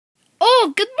Oh,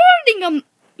 good morning,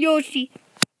 Yoshi.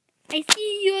 I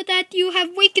see that you have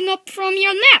waken up from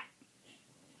your nap.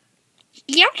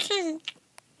 Yoshi.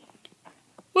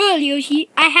 Well, Yoshi,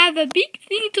 I have a big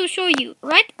thing to show you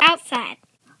right outside.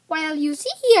 Well, you see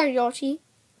here, Yoshi,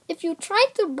 if you try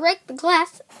to break the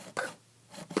glass,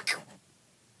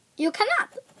 you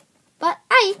cannot. But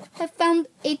I have found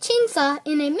a chainsaw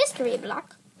in a mystery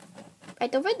block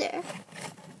right over there.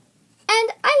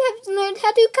 And I have learned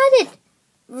how to cut it.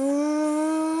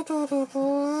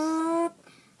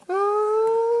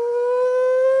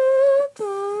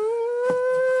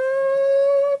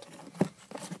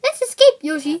 Let's escape,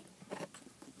 Yoshi.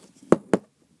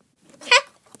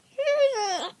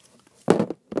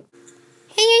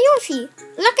 Hey, Yoshi,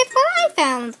 look at what I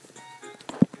found.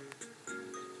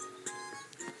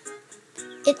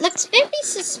 It looks very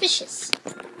suspicious.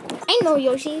 I know,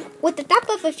 Yoshi, with the tap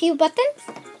of a few buttons.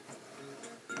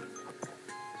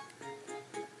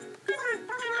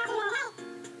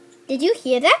 Did you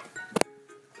hear that?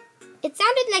 It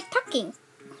sounded like talking.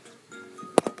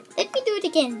 Let me do it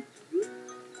again.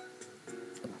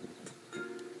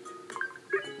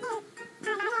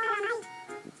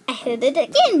 I heard it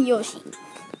again, Yoshi.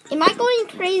 Am I going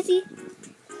crazy?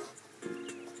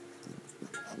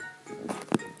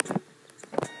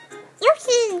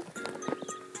 Yoshi!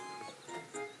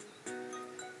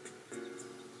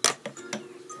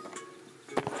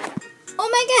 Oh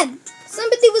my god!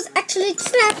 Somebody was actually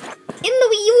trapped in the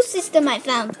Wii U system I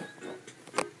found.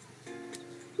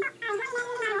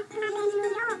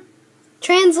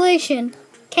 Translation.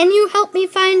 Can you help me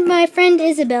find my friend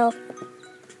Isabel?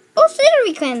 Oh, sure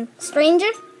we can,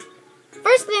 stranger.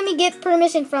 First, let me get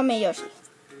permission from a Yoshi.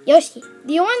 Yoshi,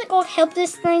 do you want to go help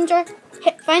this stranger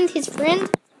find his friend?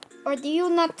 Or do you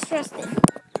not trust him?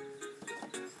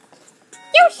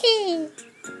 Yoshi!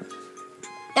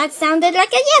 That sounded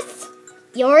like a yes!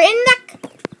 You're in luck!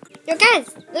 Yo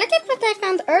guys, look at what I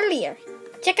found earlier.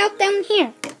 Check out down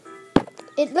here.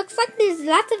 It looks like there's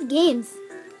lots of games.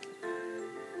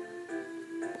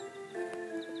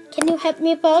 Can you help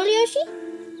me pull, Yoshi?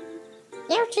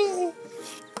 Yoshi!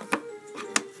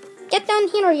 Get down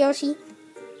here, Yoshi.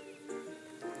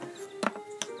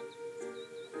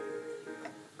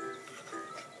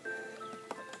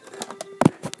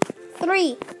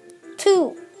 Three,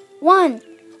 2, 1,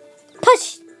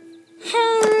 push!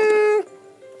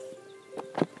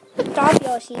 Good job,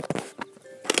 Yoshi.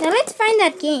 Now let's find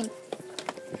that game.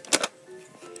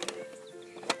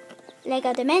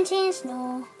 Lego Dimensions?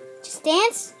 No. Just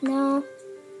Dance? No.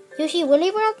 Yoshi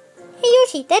Woolly World? Hey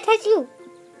Yoshi, that has you.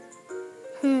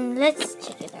 Let's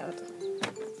check it out.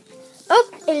 Oh,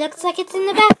 it looks like it's in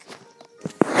the back.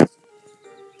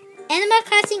 Animal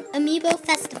Crossing Amiibo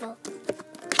Festival.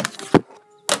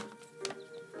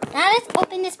 Now let's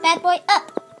open this bad boy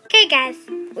up. Okay guys,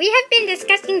 we have been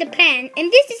discussing the plan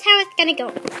and this is how it's gonna go.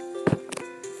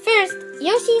 First,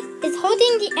 Yoshi is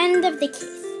holding the end of the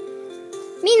case.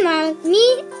 Meanwhile,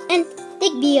 me and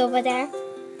Digby over there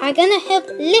are gonna help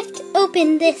lift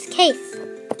open this case.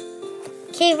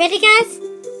 Okay, ready guys?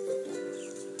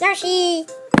 Yoshi!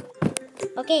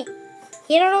 Okay,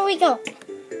 here we go.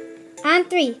 On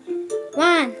 3.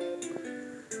 1,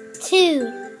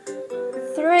 2,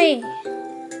 3.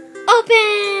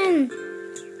 Open!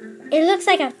 It looks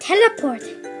like a teleport.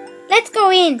 Let's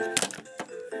go in.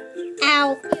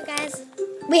 Ow. You guys,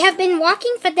 we have been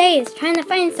walking for days trying to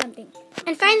find something.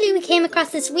 And finally we came across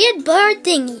this weird bird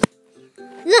thingy.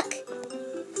 Look.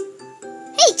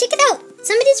 Hey, check it out.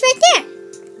 Somebody's right there.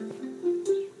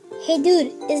 Hey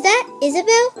dude, is that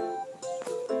Isabel?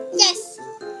 Yes.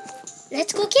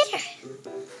 Let's go get her.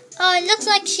 Oh, it looks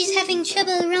like she's having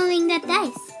trouble rolling that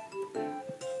dice.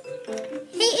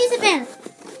 Hey Isabel.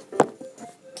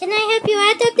 Can I help you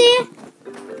out up there?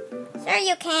 Sure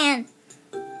you can.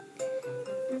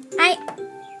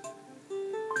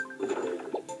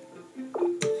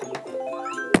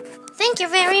 Thank you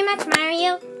very much,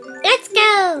 Mario. Let's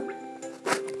go!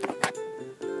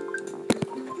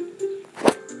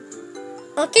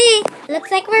 Okay,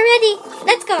 looks like we're ready.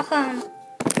 Let's go home.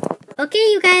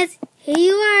 Okay, you guys, here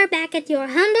you are back at your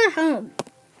humble home.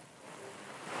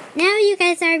 Now you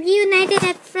guys are reunited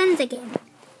as friends again.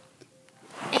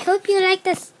 I hope you liked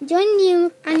us joining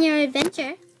you on your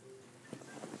adventure.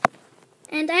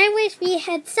 And I wish we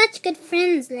had such good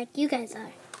friends like you guys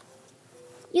are.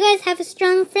 You guys have a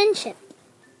strong friendship.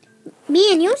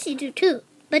 Me and Yoshi do too,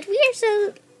 but we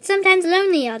are sometimes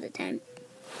lonely all the time.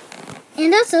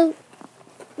 And also,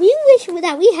 we wish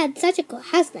that we had such a cool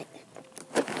house like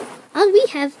that. All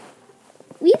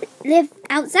we live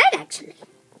outside actually.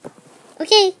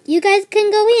 Okay, you guys can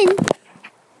go in.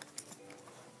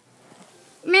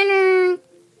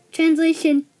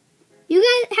 translation. You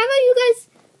guys, how about you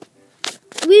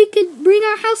guys? We could bring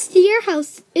our house to your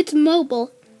house. It's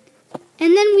mobile.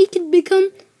 And then we could become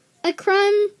a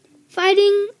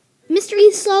crime-fighting,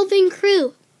 mystery-solving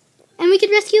crew. And we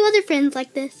could rescue other friends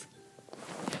like this.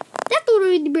 That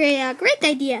would be a great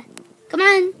idea. Come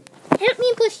on, help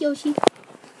me push Yoshi.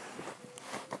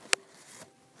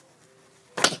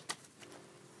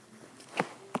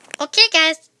 Okay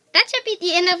guys, that should be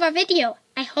the end of our video.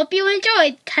 I hope you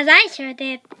enjoyed, cause I sure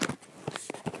did.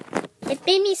 It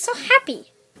made me so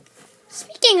happy.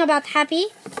 Speaking about happy,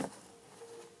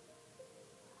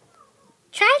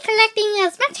 try collecting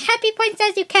as much happy points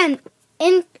as you can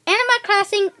in Animal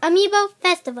Crossing Amiibo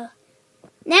Festival.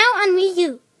 Now on Wii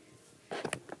U.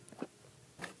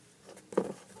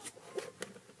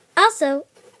 Also,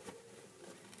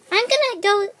 I'm gonna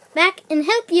go back and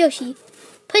help Yoshi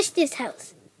push this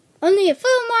house. Only a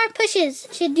few more pushes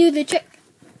should do the trick.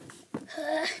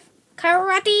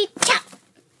 Karate chop!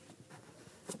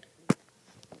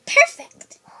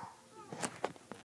 Perfect!